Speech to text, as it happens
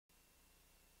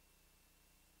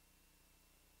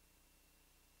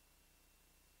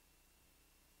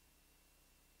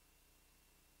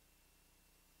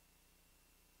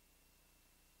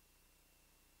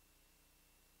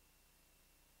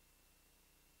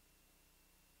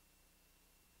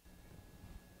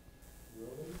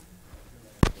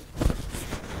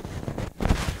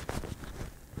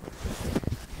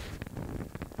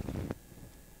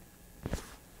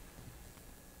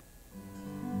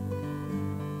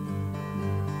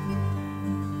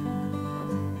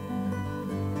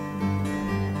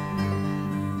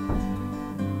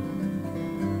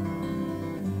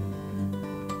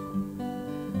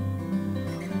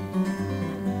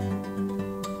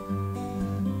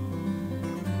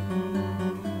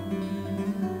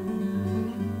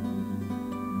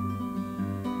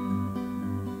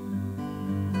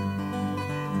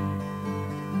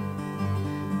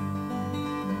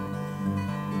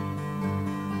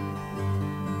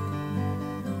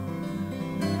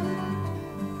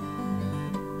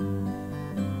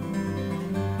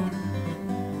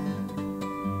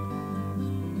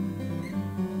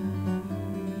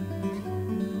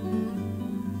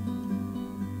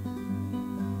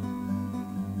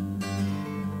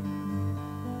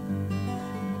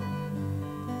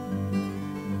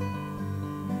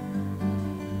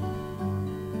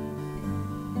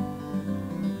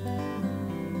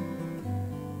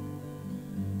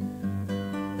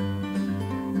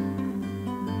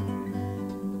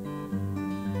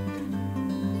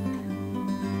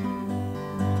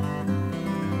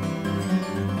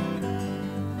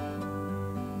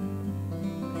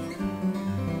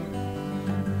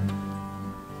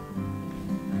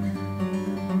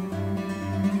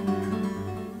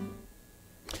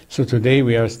So today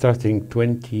we are starting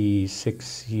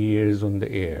 26 years on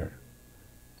the air.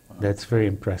 Wow. That's very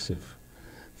impressive.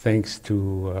 Thanks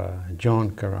to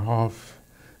John Karahoff,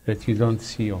 that you don't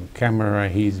see on camera.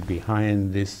 He's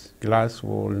behind this glass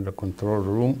wall in the control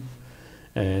room,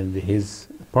 and his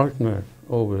partner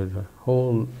over the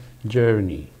whole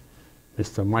journey,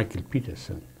 Mr. Michael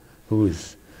Peterson, who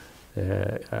is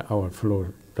our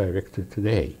floor director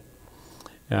today.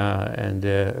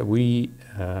 We,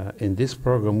 in this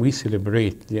program, we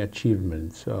celebrate the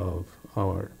achievements of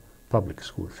our public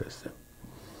school system.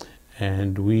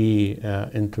 And we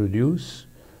introduce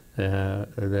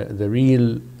the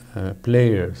real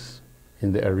players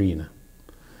in the arena.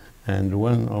 And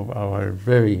one of our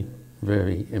very,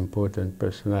 very important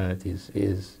personalities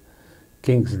is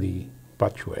Kingsley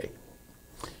Botchway.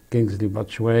 Kingsley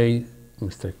Botchway,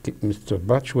 Mr.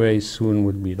 Botchway soon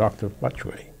would be Dr.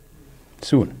 Botchway.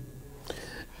 Soon.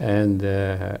 And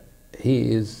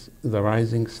he is the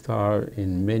rising star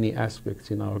in many aspects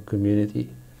in our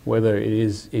community, whether it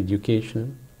is educational,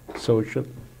 social,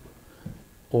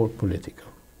 or political.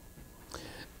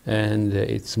 And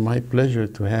it's my pleasure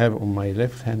to have on my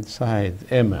left-hand side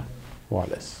Emma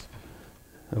Wallace,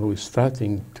 who is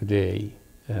starting today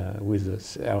with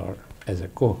us as a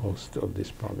co-host of this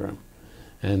program.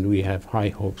 And we have high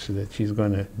hopes that she's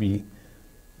going to be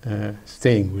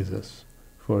staying with us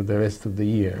for the rest of the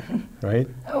year, right?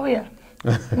 Oh yeah,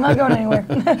 I'm not going anywhere.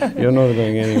 You're not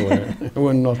going anywhere. I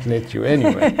will not let you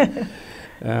anyway.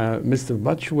 Mr.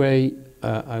 Botchway,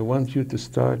 I want you to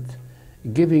start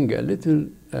giving a little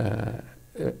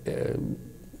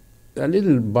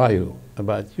bio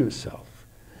about yourself,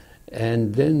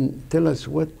 and then tell us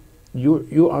what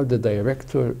you are the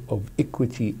Director of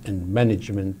Equity and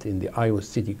Management in the Iowa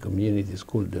City Community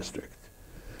School District,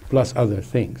 plus other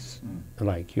things,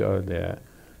 like you are the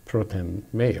pro tem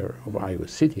mayor of Iowa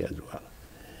City as well.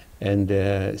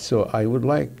 And so I would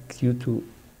like you to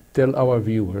tell our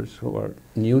viewers who are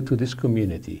new to this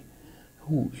community,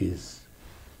 who is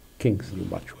Kingsley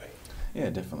Botchway?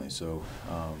 Yeah, definitely. So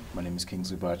my name is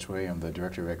Kingsley Botchway. I'm the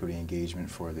Director of Equity Engagement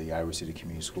for the Iowa City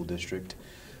Community School District.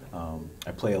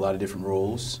 I play a lot of different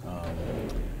roles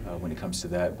when it comes to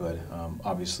that, but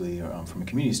obviously from a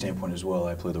community standpoint as well,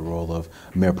 I play the role of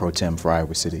Mayor Pro Tem for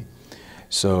Iowa City.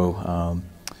 So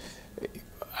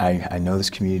I know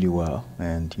this community well,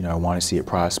 and I want to see it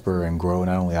prosper and grow,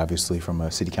 not only obviously from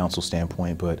a city council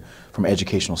standpoint, but from an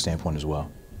educational standpoint as well.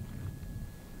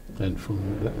 And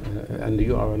and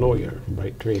you are a lawyer by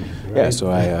training, right? Yeah,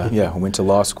 so I went to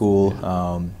law school.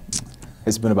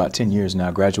 It's been about 10 years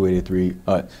now. Graduated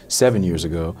 7 years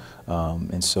ago,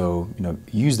 and so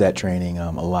use that training a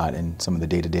lot in some of the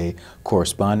day-to-day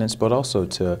correspondence, but also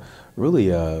to really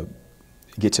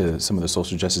get to some of the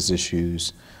social justice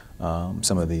issues,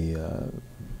 some of the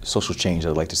social change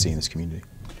I'd like to see in this community.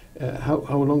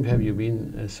 How long have you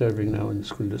been serving now in the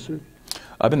school district?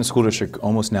 I've been in the school district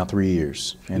almost now 3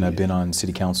 years, and I've been on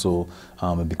city council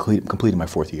and completed my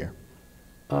 4th year.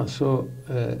 So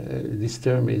this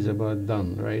term is about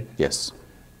done, right? Yes.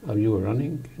 Are you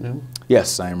running now?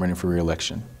 Yes, I am running for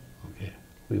re-election. Okay.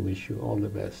 We wish you all the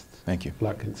best. Thank you.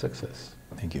 Luck and success.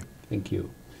 Thank you. Thank you.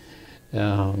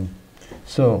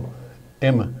 So,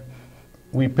 Emma,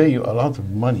 we pay you a lot of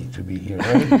money to be here,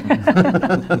 right?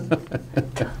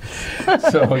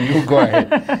 So you go ahead.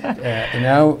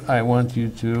 Now I want you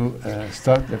to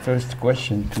start the first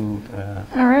question to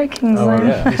All right, Kingsley.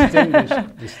 our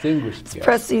distinguished guest.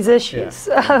 Press these issues.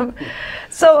 Yeah.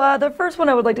 So the first one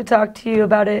I would like to talk to you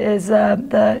about is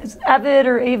it's AVID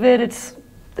or AVID.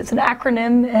 It's an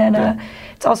acronym, and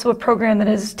it's also a program that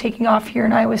is taking off here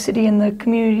in Iowa City in the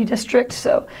community district.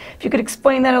 So if you could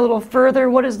explain that a little further,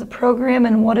 what is the program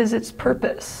and what is its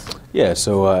purpose? Yeah,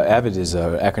 so AVID is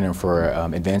an acronym for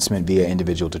Advancement Via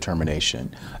Individual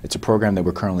Determination. It's a program that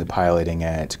we're currently piloting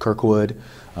at Kirkwood,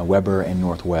 Weber, and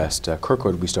Northwest.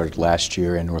 Kirkwood we started last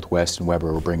year, and Northwest and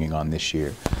Weber we're bringing on this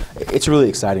year. It's a really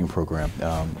exciting program.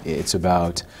 It's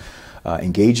about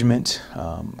engagement,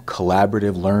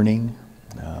 collaborative learning,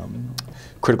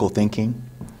 critical thinking,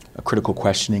 critical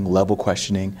questioning, level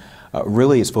questioning.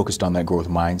 Really is focused on that growth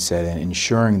mindset and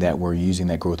ensuring that we're using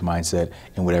that growth mindset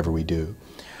in whatever we do.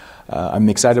 I'm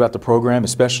excited about the program,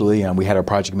 especially we had our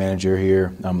project manager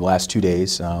here the last 2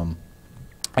 days.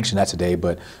 Actually not today,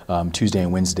 but Tuesday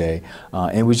and Wednesday.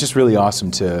 And it was just really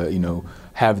awesome to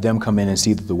have them come in and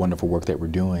see the wonderful work that we're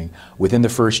doing. Within the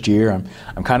first year,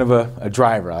 I'm kind of a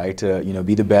driver. I like to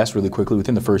be the best really quickly.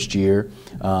 Within the first year,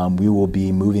 we will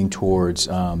be moving towards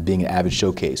being an Avid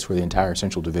showcase for the entire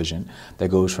Central Division that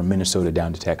goes from Minnesota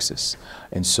down to Texas.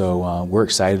 And so we're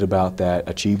excited about that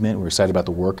achievement. We're excited about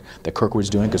the work that Kirkwood's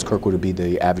doing, because Kirkwood will be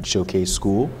the Avid showcase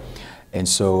school. And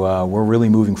so we're really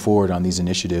moving forward on these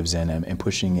initiatives and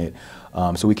pushing it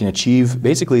so we can achieve,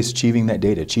 basically it's achieving that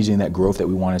data, achieving that growth that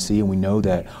we want to see, and we know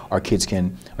that our kids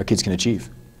can achieve.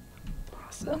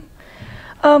 Awesome.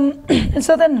 And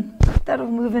so then that'll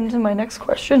move into my next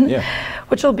question,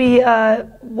 which will be,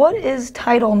 what is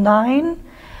Title IX,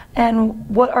 and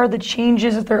what are the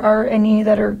changes, if there are any,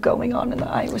 that are going on in the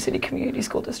Iowa City Community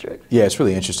School District? Yeah, it's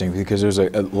really interesting because there's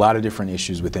a lot of different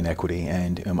issues within equity,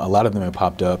 and a lot of them have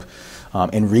popped up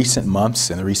in recent months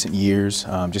and the recent years,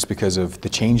 just because of the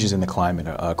changes in the climate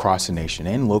across the nation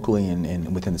and locally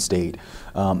and within the state.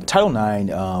 Title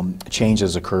IX change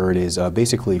has occurred is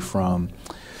basically from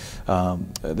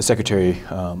the Secretary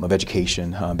of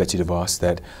Education, Betsy DeVos,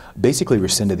 that basically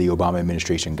rescinded the Obama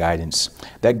administration guidance.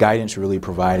 That guidance really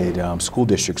provided school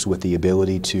districts with the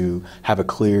ability to have a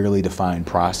clearly defined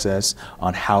process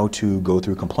on how to go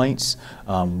through complaints,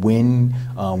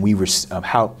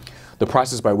 the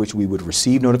process by which we would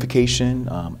receive notification,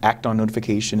 act on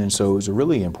notification, and so it was a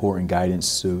really important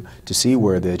guidance to see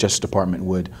where the Justice Department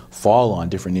would fall on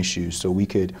different issues so we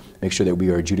could make sure that we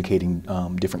are adjudicating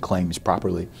different claims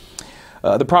properly.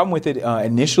 The problem with it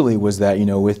initially was that,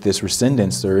 with this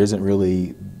rescindance, there isn't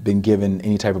really been given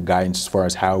any type of guidance as far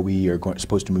as how we are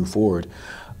supposed to move forward.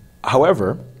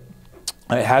 However,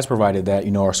 it has provided that,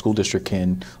 our school district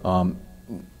can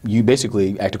you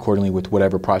basically act accordingly with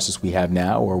whatever process we have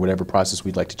now or whatever process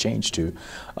we'd like to change to.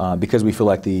 Because we feel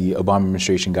like the Obama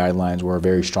administration guidelines were a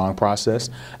very strong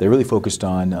process. They really focused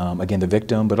on, again, the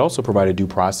victim, but also provided due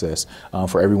process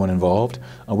for everyone involved.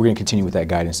 We're going to continue with that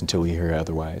guidance until we hear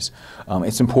otherwise.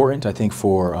 It's important, I think,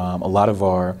 for a lot of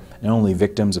our, not only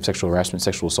victims of sexual harassment,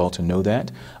 sexual assault to know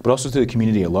that, but also to the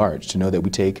community at large to know that we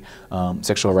take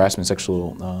sexual harassment,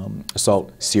 sexual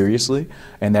assault seriously,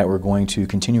 and that we're going to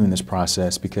continue in this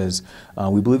process because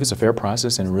we believe it's a fair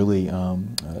process and really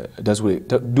helps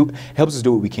us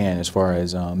do what we can as far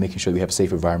as making sure that we have a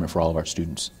safe environment for all of our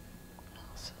students.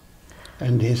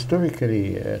 And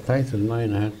historically, Title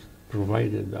IX has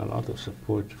provided a lot of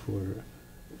support for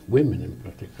women in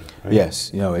particular, right?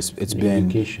 Yes, it's been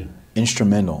education.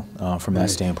 Instrumental from that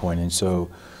standpoint, and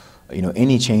so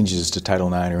any changes to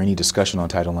Title IX or any discussion on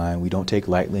Title IX we don't take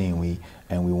lightly,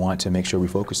 and we want to make sure we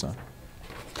focus on.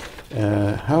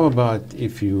 How about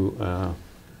if you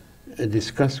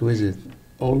discuss with it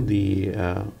all the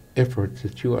efforts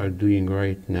that you are doing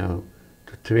right now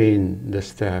to train the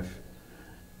staff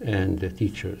and the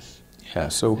teachers? Yeah,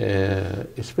 so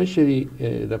especially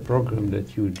the program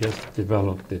that you just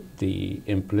developed, the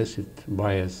implicit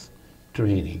bias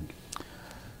training.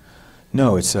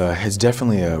 No, it's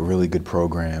definitely a really good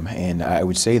program, and I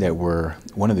would say that we're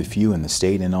one of the few in the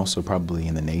state and also probably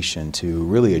in the nation to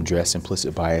really address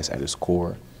implicit bias at its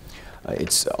core.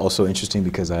 It's also interesting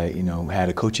because I, had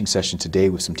a coaching session today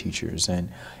with some teachers, and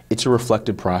it's a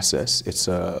reflective process. It's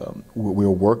we're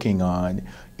working on,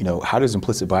 how does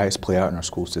implicit bias play out in our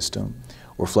school system?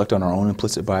 Reflect on our own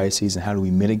implicit biases and how do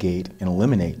we mitigate and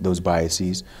eliminate those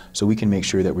biases so we can make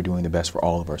sure that we're doing the best for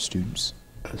all of our students.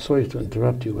 Sorry to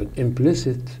interrupt you, but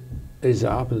implicit is the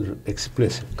opposite of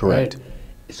explicit. Correct.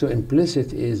 Right? So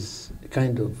implicit is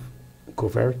kind of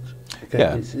covert.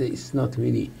 Yeah. It's not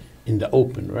really in the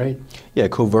open, right? Yeah,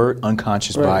 covert,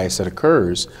 unconscious bias that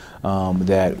occurs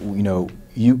that,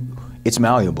 it's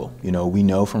malleable. We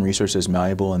know from research that it's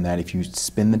malleable, and that if you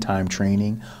spend the time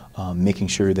training, making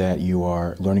sure that you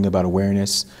are learning about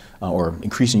awareness or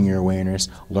increasing your awareness,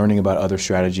 learning about other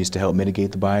strategies to help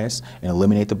mitigate the bias and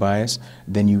eliminate the bias,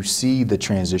 then you see the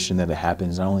transition that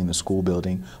happens not only in the school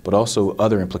building, but also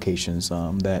other implications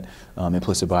that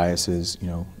implicit biases,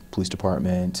 police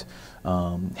department,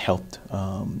 health,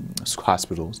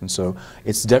 hospitals. And so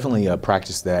it's definitely a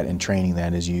practice that and training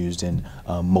that is used in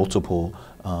multiple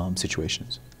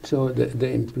situations. So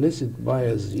the implicit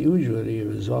bias usually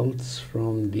results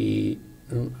from the,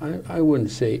 I wouldn't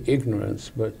say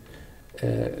ignorance, but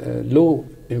low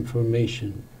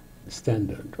information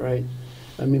standard, right?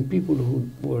 I mean, people who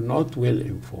were not well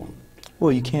informed.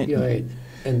 Well, you can't. Yeah, right.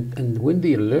 And when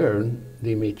they learn,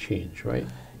 they may change, right?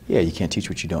 Yeah, you can't teach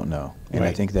what you don't know. And right.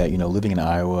 I think that, living in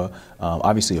Iowa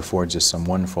obviously affords us some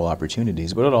wonderful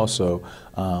opportunities, but it also,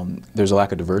 there's a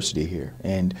lack of diversity here.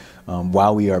 And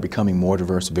while we are becoming more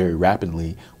diverse very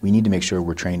rapidly, we need to make sure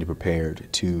we're trained and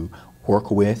prepared to work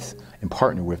with and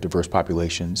partner with diverse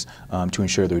populations to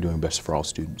ensure they're doing best for all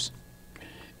students.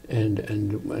 And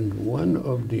one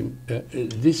of the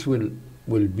this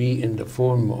will be in the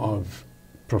form of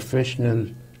professional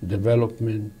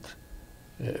development,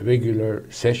 regular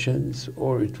sessions,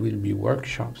 or it will be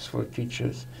workshops for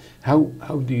teachers. How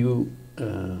do you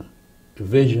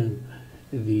vision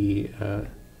the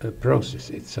process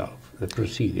itself, the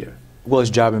procedure? Well,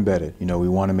 it's job embedded. You know, we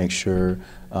want to make sure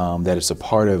that it's a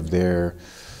part of their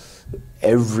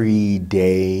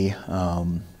everyday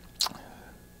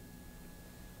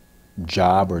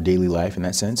job or daily life in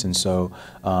that sense. And so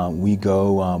we go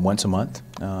once a month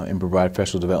and provide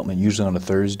professional development, usually on a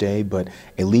Thursday, but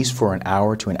at least for an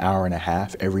hour to an hour and a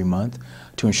half every month,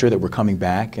 to ensure that we're coming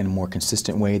back in a more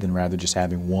consistent way than rather just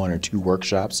having 1 or 2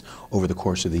 workshops over the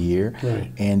course of the year.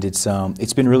 Right. And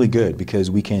it's been really good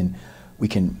because we can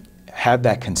have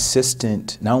that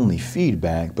consistent, not only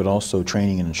feedback, but also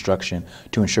training and instruction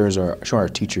to ensure our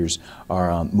teachers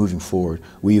are moving forward.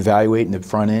 We evaluate in the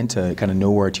front end to kind of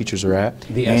know where our teachers are at.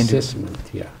 The assessment,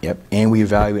 yeah. Yep, and we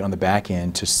evaluate on the back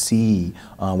end to see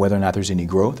whether or not there's any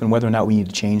growth and whether or not we need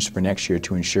to change for next year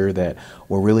to ensure that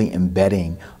we're really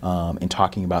embedding and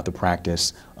talking about the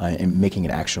practice and making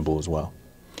it actionable as well.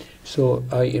 So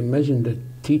I imagine that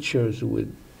teachers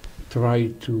would try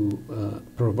to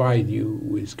provide you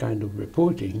with kind of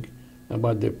reporting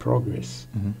about their progress,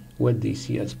 what they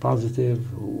see as positive,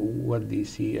 what they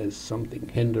see as something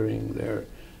hindering their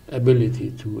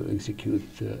ability to execute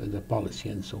the policy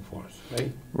and so forth,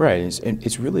 right? Right.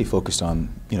 It's really focused on,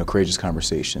 you know, courageous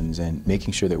conversations and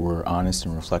making sure that we're honest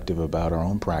and reflective about our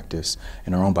own practice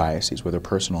and our own biases, whether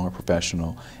personal or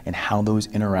professional, and how those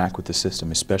interact with the system,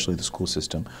 especially the school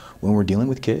system, when we're dealing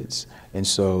with kids. And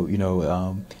so, you know,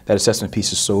 that assessment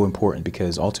piece is so important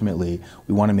because ultimately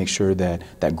we want to make sure that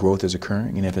that growth is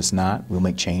occurring, and if it's not, we'll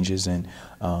make changes and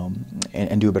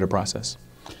do a better process.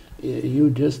 You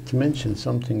just mentioned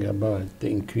something about the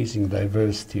increasing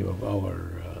diversity of our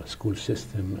school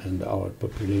system and our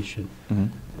population,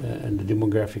 and the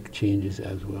demographic changes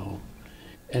as well.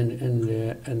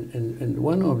 And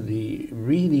one of the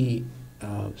really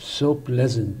so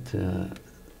pleasant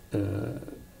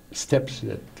steps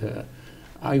that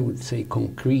I would say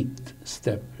concrete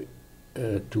step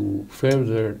to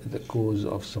further the cause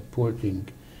of supporting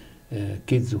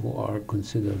kids who are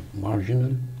considered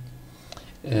marginal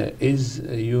is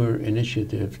your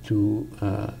initiative to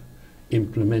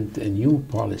implement a new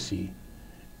policy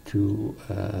to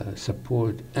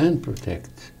support and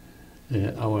protect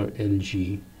our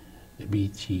LGBTQI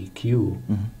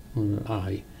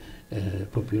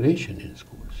population in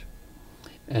schools.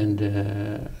 And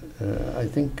I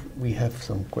think we have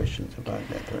some questions about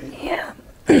that, right? Yeah.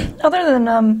 Other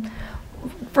than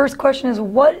first question is,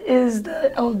 what is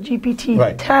the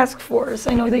LGBT task force?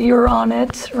 I know that you're on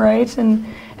it, right? And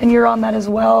you're on that as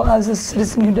well as a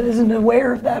citizen who isn't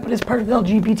aware of that, but is part of the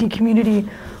LGBT community.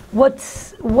 What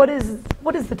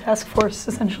is the task force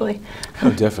essentially?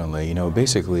 Oh, definitely. You know,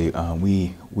 basically,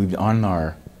 we've on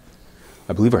our,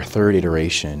 I believe, our 3rd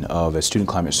iteration of a student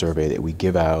climate survey that we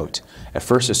give out. At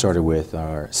first, it started with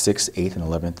our 6th, 8th, and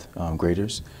 11th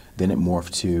graders. Then it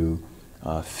morphed to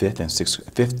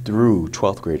 5th through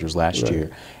 12th graders last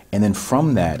year. And then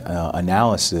from that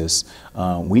analysis,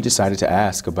 we decided to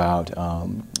ask about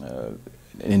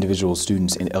individual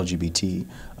students in LGBT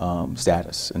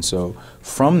status. And so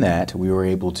from that, we were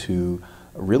able to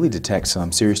really detect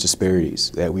some serious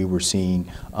disparities that we were seeing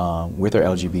with our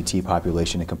LGBT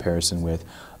population in comparison with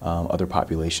other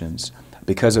populations.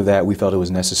 Because of that, we felt it was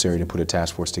necessary to put a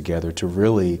task force together to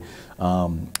really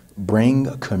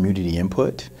bring community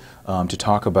input to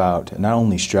talk about not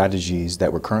only strategies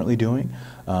that we're currently doing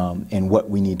and what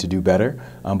we need to do better,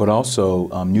 but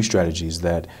also new strategies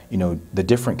that, you know, the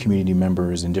different community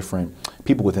members and different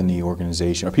people within the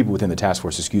organization, or people within the task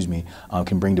force, excuse me,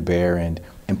 can bring to bear and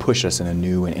push us in a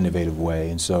new and innovative way.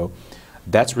 And so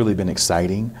that's really been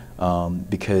exciting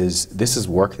because this is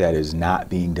work that is not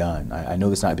being done. I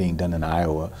know it's not being done in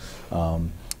Iowa,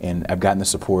 and I've gotten the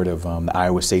support of the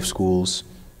Iowa Safe Schools,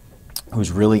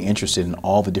 who's really interested in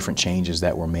all the different changes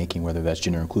that we're making, whether that's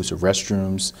gender-inclusive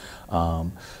restrooms,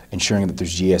 ensuring that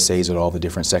there's GSAs at all the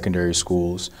different secondary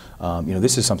schools. You know,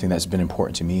 this is something that's been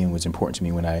important to me and was important to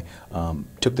me when I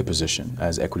took the position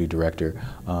as equity director,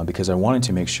 because I wanted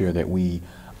to make sure that we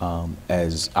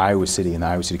as Iowa City and the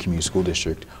Iowa City Community School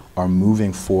District are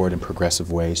moving forward in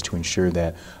progressive ways to ensure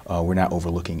that we're not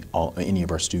overlooking any of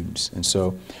our students. And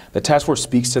so the task force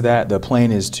speaks to that. The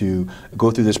plan is to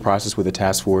go through this process with the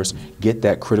task force, get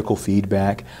that critical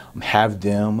feedback, have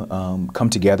them come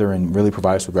together and really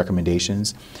provide us with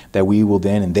recommendations that we will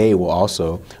then, and they will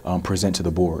also present to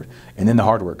the board. And then the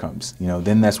hard work comes.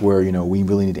 Then that's where we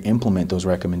really need to implement those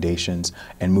recommendations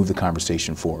and move the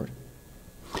conversation forward.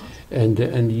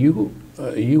 And you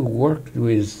worked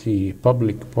with the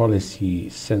Public Policy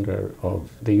Center of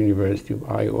the University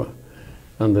of Iowa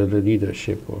under the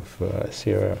leadership of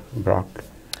Sarah Brock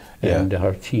and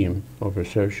her team of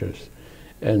researchers.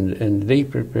 And they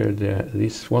prepared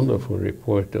this wonderful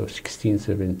report of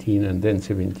 16-17 and then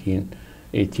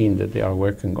 17-18 that they are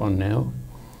working on now.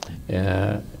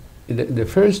 The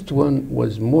first one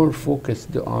was more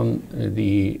focused on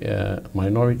the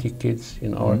minority kids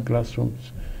in our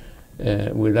classrooms.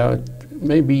 They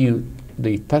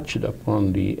touched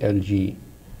upon the LGBT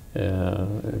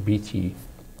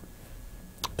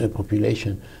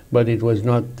population, but it was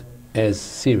not as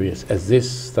serious as this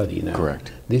study now.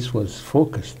 Correct. This was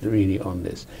focused really on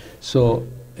this. So,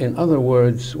 in other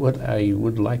words, what I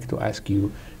would like to ask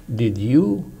you, did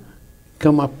you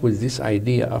come up with this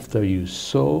idea after you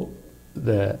saw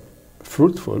the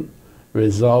fruitful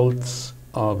results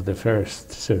of the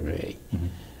first survey?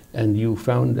 And you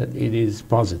found that it is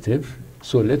positive,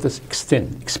 so let us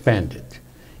expand it.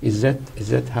 Is that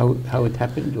how it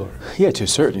happened, or? Yeah, to a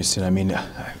certain extent. I mean,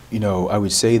 I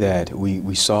would say that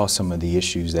we saw some of the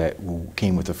issues that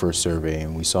came with the first survey,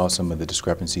 and we saw some of the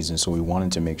discrepancies, and so we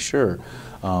wanted to make sure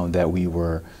that we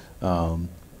were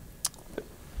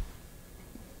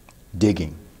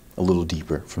digging a little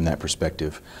deeper from that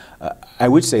perspective. I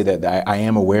would say that I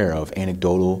am aware of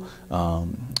anecdotal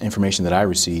information that I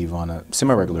receive on a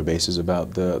semi-regular basis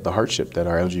about the hardship that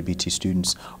our LGBT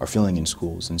students are feeling in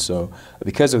schools. And so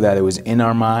because of that, it was in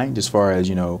our mind as far as,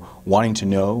 wanting to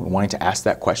know and wanting to ask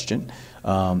that question.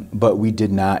 But we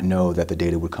did not know that the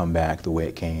data would come back the way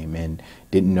it came, and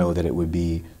didn't know that it would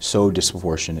be so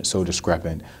disproportionate, so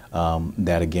discrepant,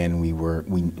 that again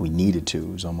we needed to.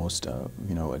 It was almost a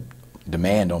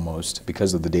demand almost,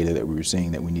 because of the data that we were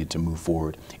seeing, that we needed to move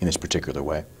forward in this particular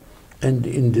way. And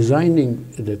in designing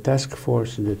the task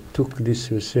force that took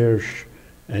this research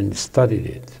and studied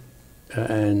it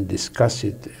and discussed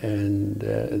it, and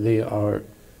they are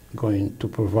going to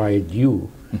provide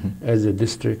you as a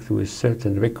district with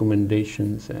certain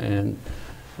recommendations and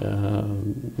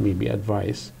maybe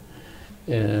advice.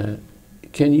 Can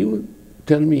you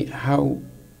tell me how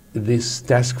this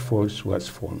task force was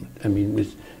formed? I mean,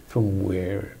 from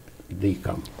where they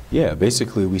come? Yeah,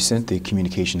 basically we sent the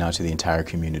communication out to the entire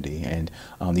community, and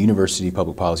the University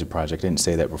Public Policy Project, I didn't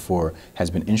say that before, has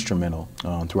been instrumental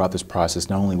throughout this process,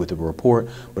 not only with the report,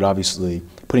 but obviously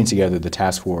putting together the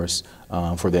task force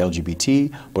for the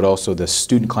LGBT, but also the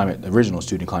original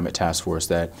Student Climate Task Force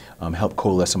that helped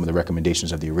coalesce some of the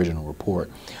recommendations of the original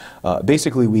report.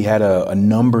 Basically, we had a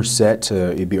number set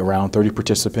to it'd be around 30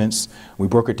 participants. We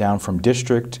broke it down from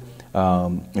district,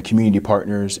 community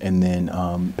partners, and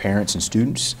then parents and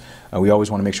students. We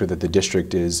always want to make sure that the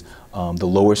district is the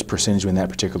lowest percentage in that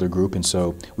particular group, and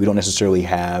so we don't necessarily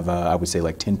have, I would say,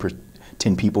 like 10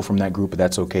 people from that group, but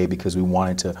that's okay because we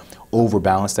wanted to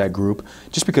overbalance that group,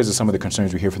 just because of some of the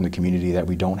concerns we hear from the community that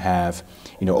we don't have,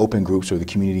 open groups where the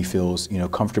community feels,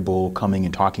 comfortable coming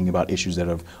and talking about issues that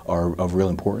are of real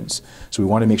importance. So we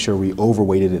wanted to make sure we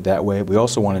overweighted it that way. We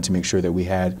also wanted to make sure that we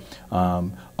had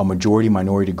a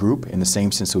majority-minority group in the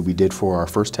same sense that we did for our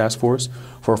first task force.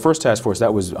 For our first task force,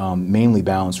 that was mainly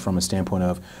balanced from a standpoint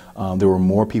of there were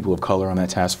more people of color on that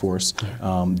task force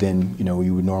than we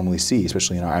would normally see,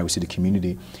 especially in our Iowa City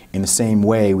community. In the same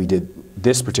way, we did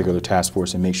this particular task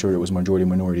force and make sure it was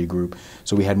majority-minority group.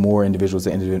 So we had more individuals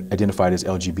that identified as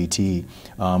LGBT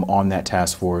on that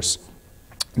task force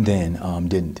than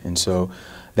didn't. And so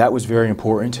that was very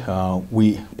important.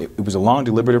 It was a long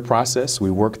deliberative process. We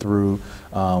worked through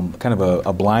kind of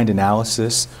a blind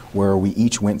analysis where we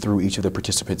each went through each of the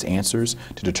participants' answers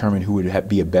to determine who would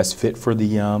be a best fit for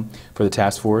the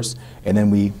task force, and then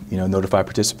we notified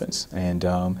participants and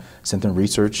sent them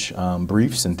research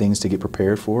briefs and things to get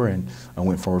prepared for, and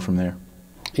went forward from there.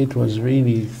 It was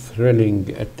really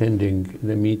thrilling attending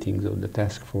the meetings of the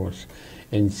task force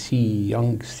and see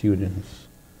young students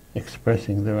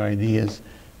expressing their ideas,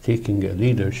 taking a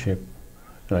leadership,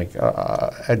 like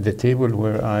at the table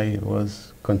where I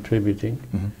was contributing.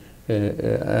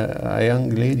 A young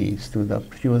lady stood up.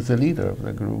 She was the leader of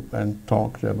the group and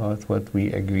talked about what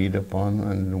we agreed upon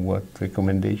and what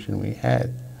recommendation we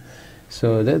had.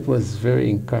 So that was very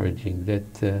encouraging,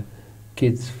 that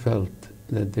kids felt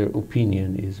that their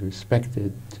opinion is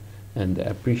respected and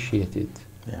appreciated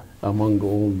among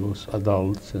all those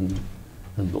adults and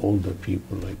older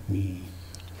people like me.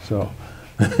 So,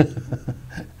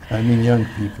 I mean young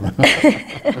people.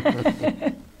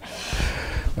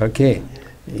 Okay,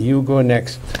 you go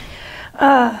next.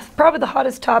 Probably the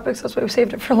hottest topic, so that's why we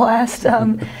saved it for last,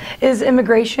 is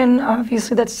immigration.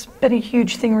 Obviously, that's been a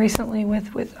huge thing recently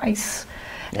with ICE.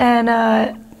 And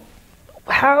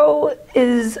how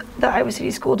is the Iowa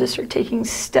City School District taking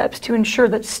steps to ensure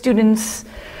that students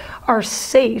are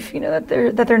safe, that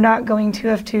they're not going to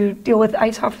have to deal with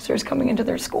ICE officers coming into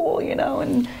their school,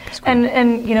 and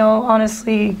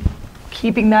honestly,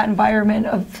 keeping that environment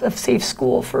of safe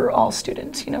school for all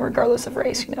students, regardless of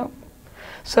race,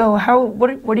 So what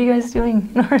are you guys doing?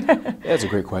 That's a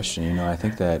great question. I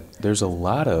think that there's a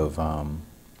lot of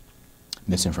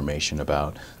misinformation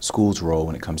about schools' role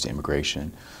when it comes to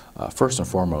immigration. First and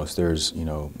foremost, there's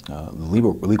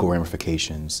legal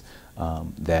ramifications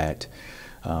that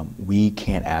we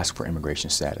can't ask for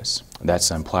immigration status. That's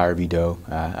Plier v. Doe.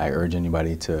 I urge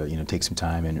anybody to take some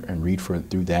time and read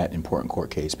through that important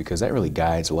court case, because that really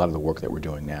guides a lot of the work that we're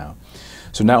doing now.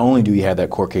 So not only do we have that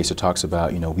court case that talks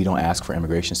about, we don't ask for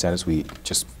immigration status,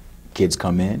 kids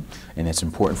come in, and it's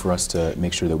important for us to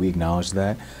make sure that we acknowledge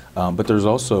that. But there's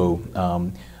also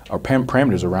our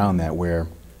parameters around that, where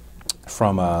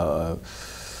from a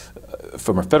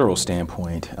federal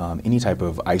standpoint, any type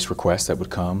of ICE request that would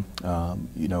come,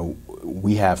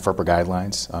 we have FERPA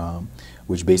guidelines,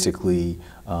 which basically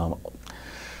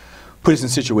put us in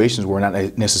situations where we're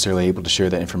not necessarily able to share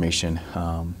that information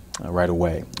right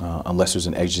away, unless there's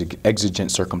an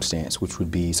exigent circumstance, which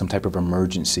would be some type of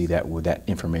emergency that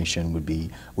information would be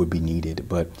needed.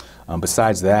 But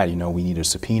besides that, we need a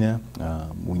subpoena.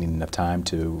 We need enough time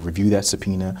to review that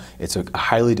subpoena. It's a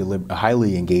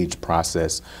highly engaged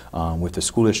process with the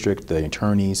school district, the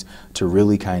attorneys, to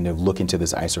really kind of look into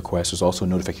this ICE request. There's also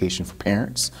notification for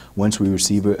parents once we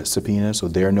receive a subpoena, so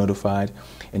they're notified.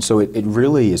 And so it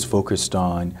really is focused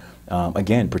on,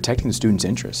 again, protecting the students'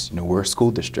 interests. We're a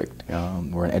school district.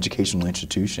 We're an educational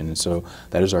institution, and so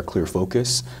that is our clear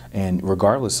focus. And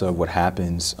regardless of what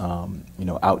happens,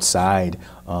 outside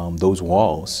those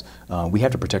walls, we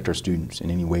have to protect our students in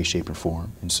any way, shape, or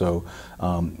form. And so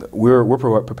we're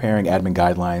preparing admin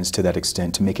guidelines to that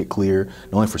extent to make it clear,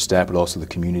 not only for staff but also the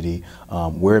community,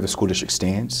 where the school district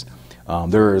stands.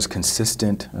 There is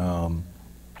consistent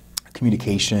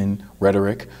communication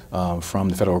rhetoric from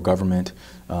the federal government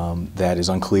that is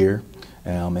unclear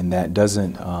and that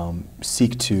doesn't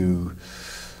seek to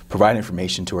provide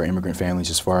information to our immigrant families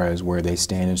as far as where they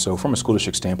stand. And so from a school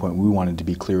district standpoint, we wanted to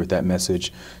be clear with that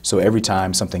message. So every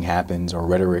time something happens or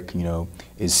rhetoric,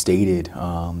 is stated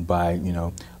by,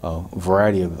 a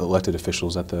variety of elected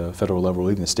officials at the federal level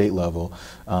or even the state level,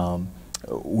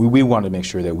 we wanted to make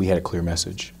sure that we had a clear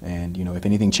message. And, if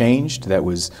anything changed that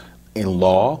was in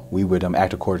law, we would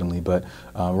act accordingly. But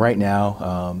right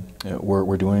now,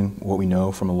 we're doing what we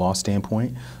know from a law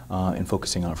standpoint and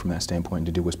focusing on it from that standpoint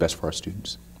to do what's best for our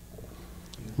students.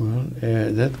 Well,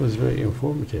 that was very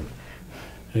informative.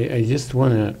 I just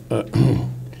want to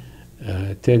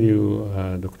tell you,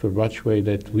 Dr. Botchway,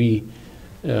 that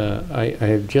I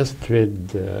have just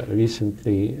read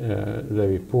recently the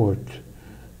report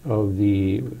of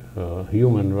the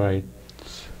Human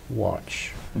Rights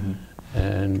Watch. Mm-hmm.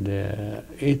 And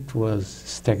it was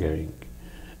staggering.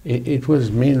 It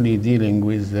was mainly dealing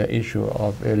with the issue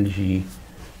of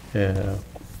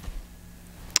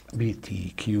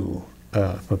LGBTQ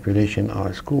population in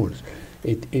our schools.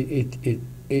 It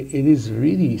is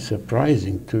really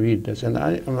surprising to read this, and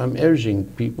I'm urging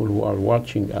people who are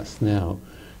watching us now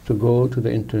to go to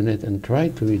the internet and try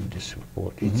to read this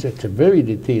report. Mm-hmm. It's a very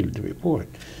detailed report,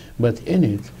 but in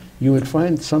it you will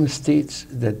find some states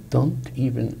that don't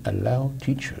even allow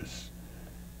teachers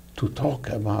to talk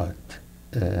about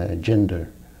gender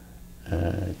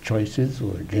choices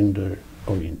or gender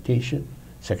orientation,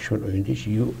 sexual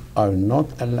orientation. You are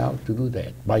not allowed to do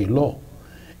that by law.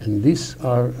 And these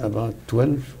are about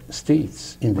 12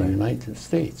 states in the United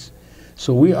States.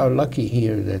 So we are lucky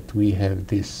here that we have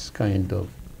this kind of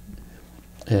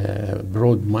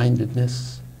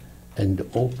broad-mindedness and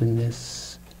openness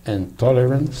and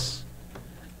tolerance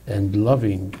and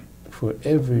loving for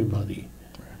everybody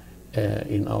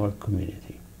in our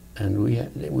community. And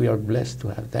we are blessed to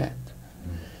have that.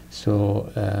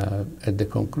 So at the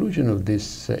conclusion of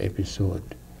this episode,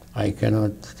 I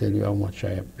cannot tell you how much I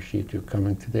appreciate you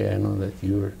coming today. I know that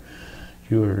you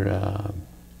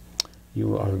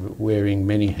are wearing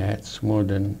many hats, more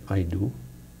than I do.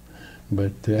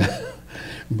 But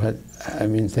But I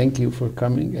mean, thank you for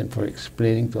coming and for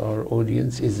explaining to our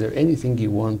audience. Is there anything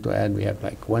you want to add? We have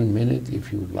like 1 minute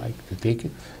if you would like to take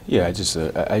it. Yeah,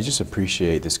 I just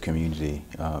appreciate this community.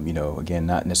 You know, again,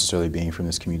 not necessarily being from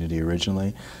this community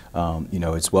originally, you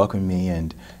know, it's welcomed me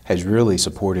and has really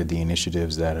supported the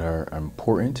initiatives that are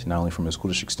important, not only from a school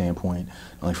district standpoint,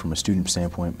 not only from a student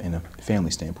standpoint, and a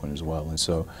family standpoint as well. And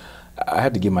so I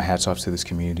have to give my hats off to this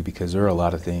community because there are a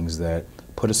lot of things that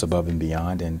put us above and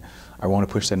beyond, and I want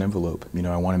to push that envelope. You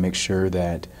know, I want to make sure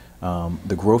that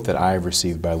the growth that I've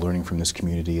received by learning from this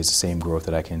community is the same growth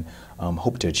that I can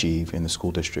hope to achieve in the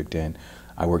school district, and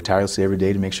I work tirelessly every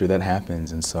day to make sure that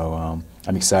happens. And so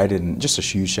I'm excited, and just a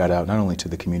huge shout out not only to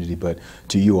the community but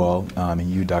to you all and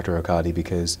you, Dr. Arkady,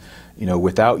 because you know,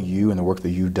 without you and the work that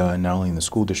you've done not only in the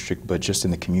school district but just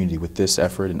in the community with this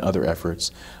effort and other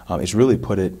efforts, it's really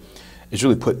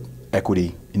put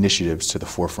equity initiatives to the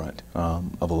forefront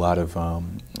of a lot of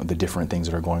the different things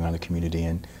that are going on in the community,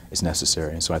 and it's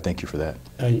necessary. And so I thank you for that.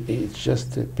 It's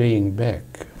just paying back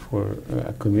for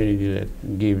a community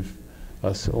that gave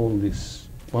us all this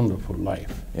wonderful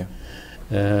life. Yeah.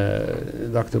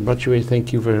 Dr. Botchway,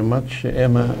 thank you very much.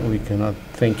 Emma, we cannot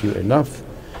thank you enough.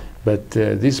 But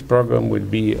this program will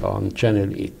be on channel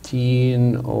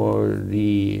 18 or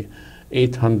the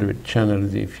 800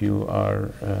 channels if you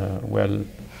are well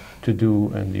to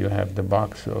do and you have the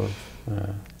box of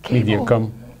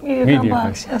Mediacom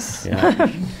box, yes. Yeah.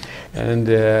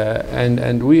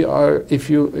 and we are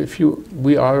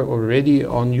we are already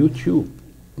on YouTube.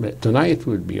 Tonight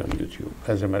will be on YouTube,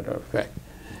 as a matter of fact.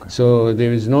 Okay. So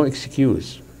there is no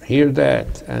excuse. Hear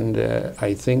that, and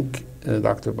I think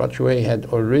Dr. Botchway had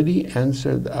already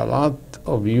answered a lot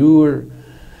of your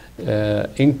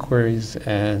inquiries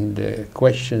and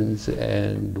questions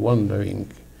and wondering.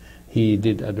 He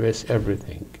did address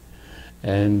everything.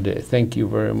 And thank you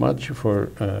very much for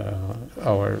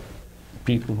our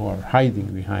people who are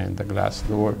hiding behind the glass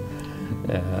door,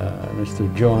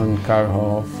 Mr. John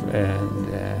Karhoff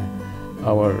and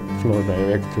our floor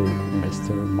director,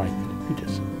 Mr. Michael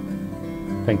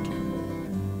Peterson. Thank you.